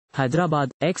Hyderabad,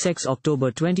 XX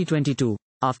October 2022.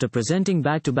 After presenting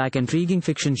back-to-back intriguing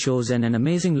fiction shows and an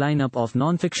amazing lineup of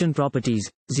non-fiction properties,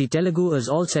 Zee Telugu is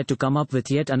all set to come up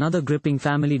with yet another gripping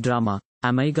family drama,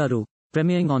 Ammayigaru.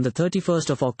 Premiering on the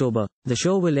 31st of October, the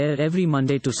show will air every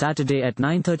Monday to Saturday at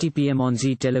 9:30 p.m. on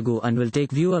Zee Telugu and will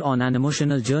take viewer on an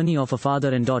emotional journey of a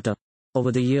father and daughter.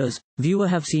 Over the years, viewers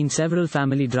have seen several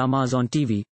family dramas on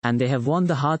TV, and they have won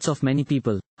the hearts of many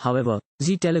people. However,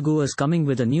 Zee Telugu is coming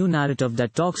with a new narrative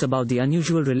that talks about the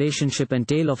unusual relationship and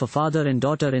tale of a father and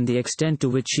daughter and the extent to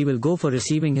which she will go for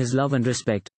receiving his love and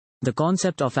respect. The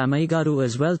concept of Ammayigaru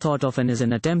is well thought of and is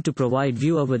an attempt to provide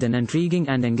viewer with an intriguing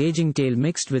and engaging tale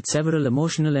mixed with several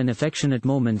emotional and affectionate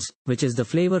moments, which is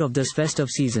the flavor of this festive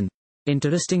season.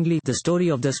 Interestingly, the story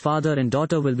of this father and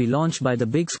daughter will be launched by the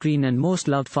big screen and most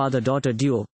loved father-daughter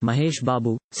duo, Mahesh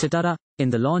Babu, Sitara. In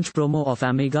the launch promo of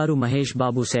Ammayigaru, Mahesh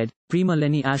Babu said, "Prema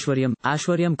Leni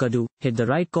Ashwaryam Kadu," hit the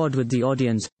right chord with the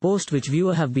audience, post which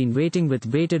viewers have been waiting with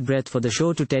bated breath for the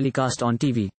show to telecast on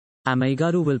TV.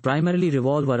 Ammayigaru will primarily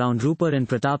revolve around Roopa and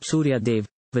Prathap Surya,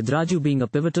 with Raju being a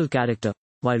pivotal character.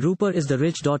 While Roopa is the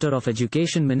rich daughter of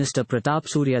Education Minister Prathap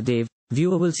Surya,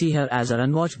 viewer will see her as an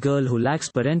unwatched girl who lacks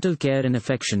parental care and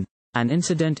affection. An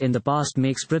incident in the past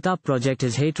makes Prathap project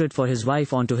his hatred for his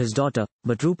wife onto his daughter,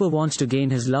 but Roopa wants to gain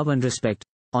his love and respect.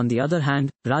 On the other hand,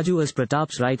 Raju is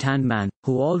Pratap's right-hand man,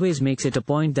 who always makes it a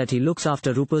point that he looks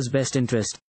after Roopa's best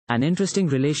interest. An interesting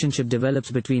relationship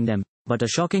develops between them, but a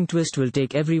shocking twist will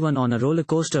take everyone on a roller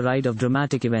coaster ride of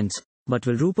dramatic events. But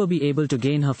will Roopa be able to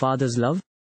gain her father's love?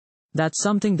 That's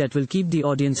something that will keep the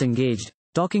audience engaged.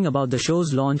 Talking about the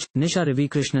show's launch, Nisha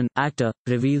Ravikrishnan, actor,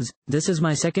 reveals, "This is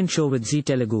my second show with Zee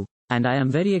Telugu, and I am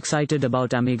very excited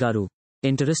about Ammayigaru.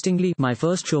 Interestingly, my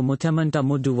first show Muthyamanta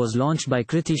Muddu was launched by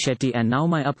Kriti Shetty, and now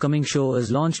my upcoming show is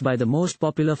launched by the most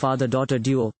popular father-daughter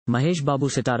duo, Mahesh Babu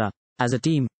Sitara. As a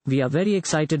team, we are very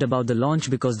excited about the launch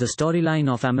because the storyline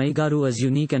of Ammayigaru is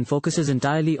unique and focuses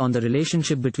entirely on the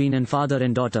relationship between a father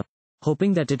and daughter.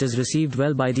 Hoping that it is received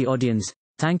well by the audience.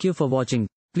 Thank you for watching.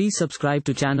 Please subscribe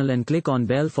to channel and click on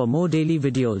bell for more daily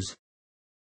videos.